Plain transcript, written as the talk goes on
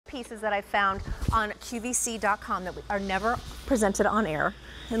pieces that I found on QVC.com that are never presented on air,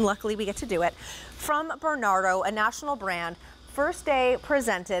 and luckily we get to do it. From Bernardo, a national brand, first day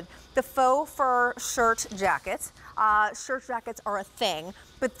presented the faux fur shirt jacket. Shirt jackets are a thing,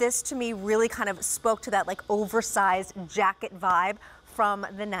 but this to me really kind of spoke to that like oversized jacket vibe from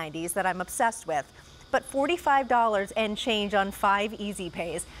the 90s that I'm obsessed with. But $45 and change on 5 easy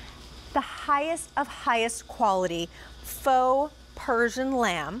pays. The highest of highest quality faux Persian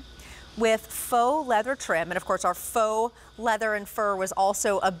lamb with faux leather trim, and of course our faux leather and fur was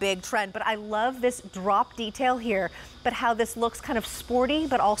also a big trend, but I love this drop detail here, but how this looks kind of sporty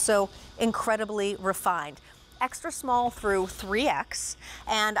but also incredibly refined. Extra small through 3X,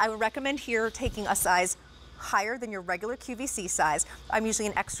 and I would recommend here taking a size higher than your regular QVC size. I'm usually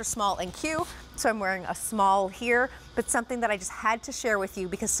an extra small in Q, so I'm wearing a small here, but something that I just had to share with you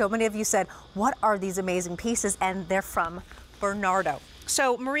because so many of you said, what are these amazing pieces? And they're from Bernardo.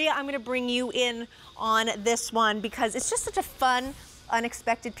 So Maria, I'm gonna bring you in on this one because it's just such a fun,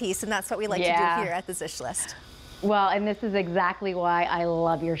 unexpected piece, and that's what we like to do here at the Zish List. Well, and this is exactly why I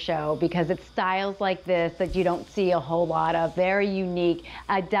love your show, because it's styles like this that you don't see a whole lot of. Very unique.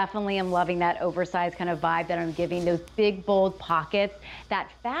 I definitely am loving that oversized kind of vibe that I'm giving, those big, bold pockets. That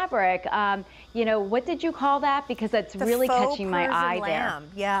fabric, you know, what did you call that? Because that's really catching my eye there.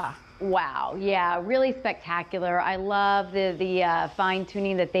 Yeah. Wow, yeah, really spectacular. I love the fine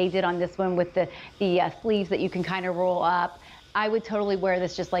tuning that they did on this one with the sleeves that you can kind of roll up. I would totally wear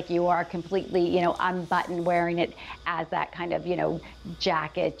this just like you are, completely, you know, unbuttoned, wearing it as that kind of, you know,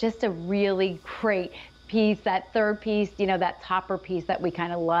 jacket. Just a really great piece, that third piece, you know, that topper piece that we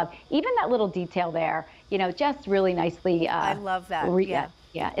kind of love. Even that little detail there, you know, just really nicely. I love that,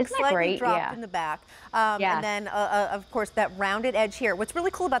 Yeah, isn't that great? Dropped in the back. And then, of course, that rounded edge here. What's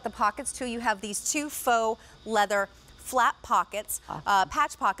really cool about the pockets, too, you have these 2 faux leather flat pockets,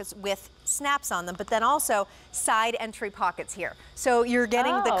 patch pockets with snaps on them, but then also side entry pockets here. So you're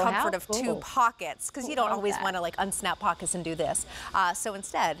getting the comfort of 2 pockets, because you don't always want to like unsnap pockets and do this. So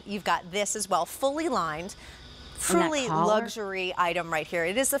instead, you've got this as well, fully lined. Truly luxury item right here.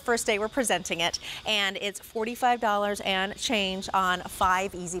 It is the first day we're presenting it, and it's $45 and change on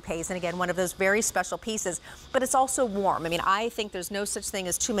 5 easy pays. And again, one of those very special pieces, but it's also warm. I mean, I think there's no such thing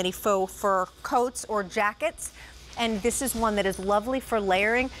as too many faux fur coats or jackets. And this is one that is lovely for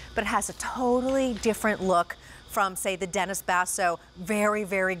layering, but it has a totally different look from, say, the Dennis Basso very,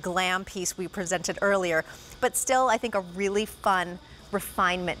 very glam piece we presented earlier. But still, I think a really fun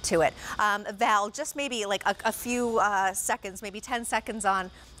refinement to it. Val, just maybe like a few seconds, maybe 10 seconds on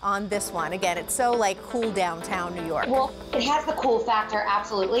this one. Again, it's so like cool downtown New York. Well, it has the cool factor,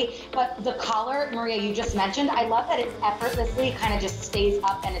 absolutely. But the color, Maria, you just mentioned, I love that it effortlessly kind of just stays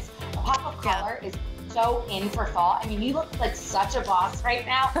up, and it's a pop of color is so in for fall. I mean, you look like such a boss right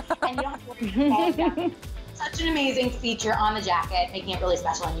now, and you don't have to worry about it. Such an amazing feature on the jacket, making it really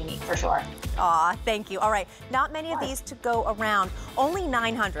special and unique for sure. Aw, thank you. All right, not many of these to go around. Only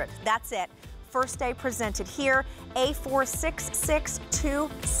 900. That's it. First day presented here,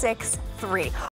 A466263.